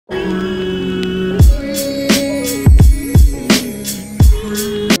Hey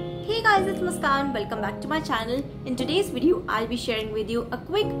guys, it's Mascara and welcome back to my channel. In today's video, I'll be sharing with you a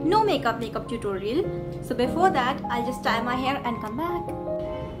quick no makeup tutorial. So before that, I'll just tie my hair and come back.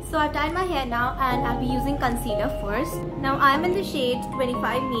 So I've tied my hair now and I'll be using concealer first. Now I'm in the shade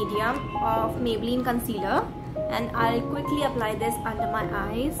 25 medium of Maybelline Concealer and I'll quickly apply this under my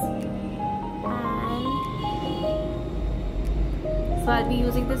eyes. And so I'll be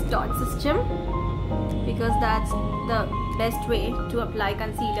using this dot system because that's the best way to apply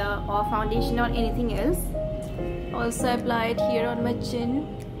concealer or foundation or anything else. Also apply it here on my chin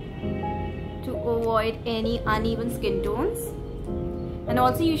to avoid any uneven skin tones. And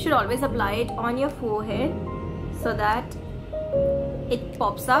also you should always apply it on your forehead so that it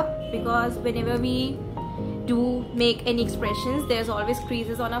pops up, because whenever we do make any expressions, there's always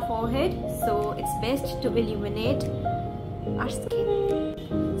creases on our forehead, so it's best to illuminate our skin.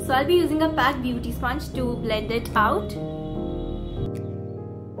 So I'll be using a packed beauty sponge to blend it out.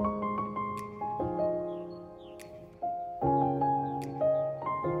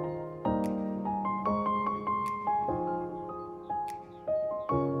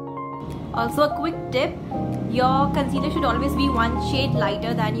 Also a quick tip, your concealer should always be one shade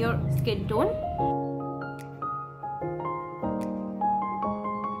lighter than your skin tone.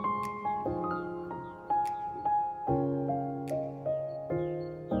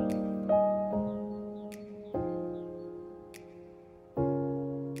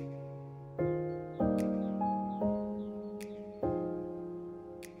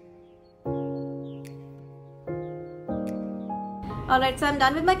 Alright, so I'm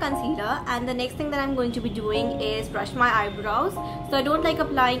done with my concealer and the next thing that I'm going to be doing is brush my eyebrows. So I don't like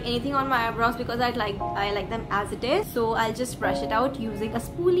applying anything on my eyebrows because I like them as it is. So I'll just brush it out using a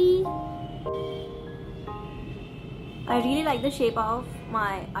spoolie. I really like the shape of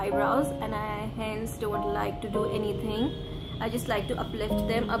my eyebrows and I hence don't like to do anything. I just like to uplift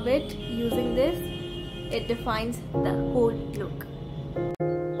them a bit using this. It defines the whole look.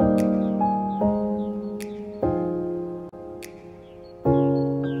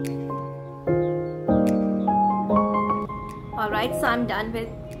 Alright, so I'm done with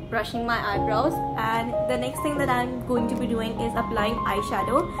brushing my eyebrows and the next thing that I'm going to be doing is applying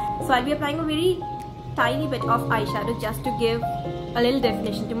eyeshadow. So I'll be applying a very tiny bit of eyeshadow just to give a little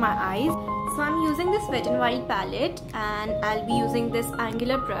definition to my eyes. So I'm using this Wet n Wild palette and I'll be using this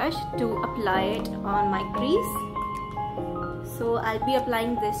angular brush to apply it on my crease. So I'll be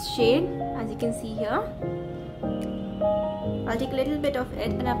applying this shade, as you can see here. I'll take a little bit of it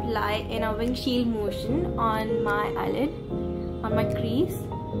and apply in a windshield motion on my eyelid, on my crease.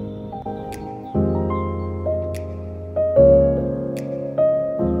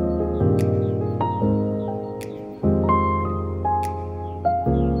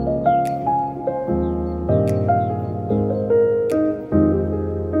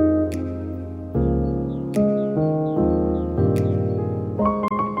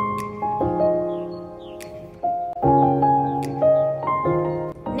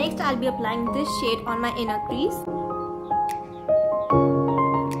 Next, I'll be applying this shade on my inner crease.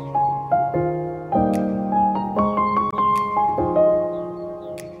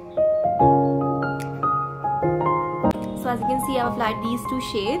 So as you can see, I've applied these two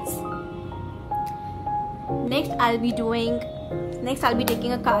shades. Next I'll be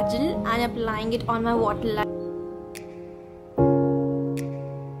taking a Kajal and applying it on my waterline.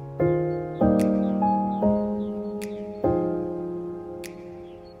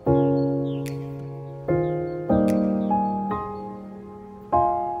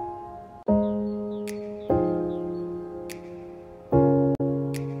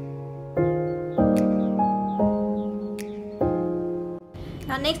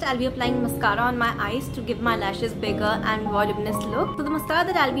 Next, I'll be applying mascara on my eyes to give my lashes bigger and voluminous look. So the mascara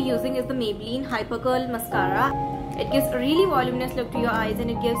that I'll be using is the Maybelline Hyper Curl Mascara. It gives a really voluminous look to your eyes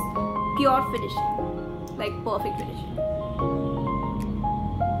and it gives pure finishing, like perfect finishing.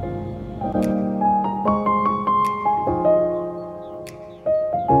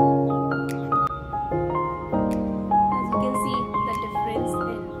 As you can see the difference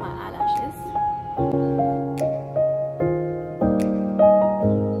in my eyelashes.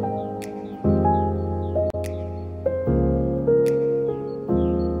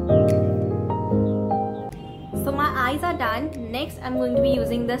 Eyes are done. Next, I'm going to be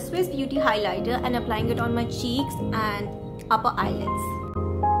using the Swiss Beauty highlighter and applying it on my cheeks and upper eyelids.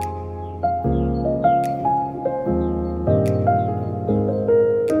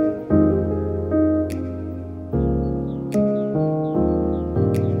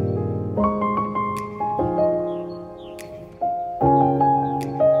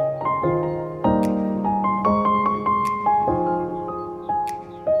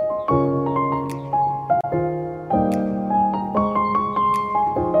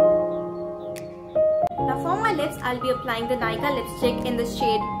 applying the Nykaa lipstick in the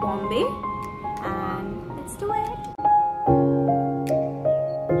shade Bombae, and let's do it.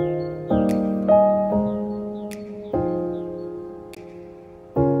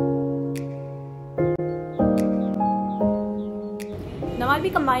 Now I'll be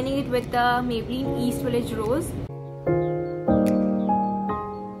combining it with the Maybelline East Village Rose.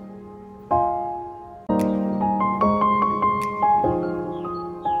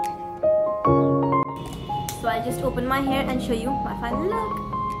 So I'll just open my hair and show you my final look.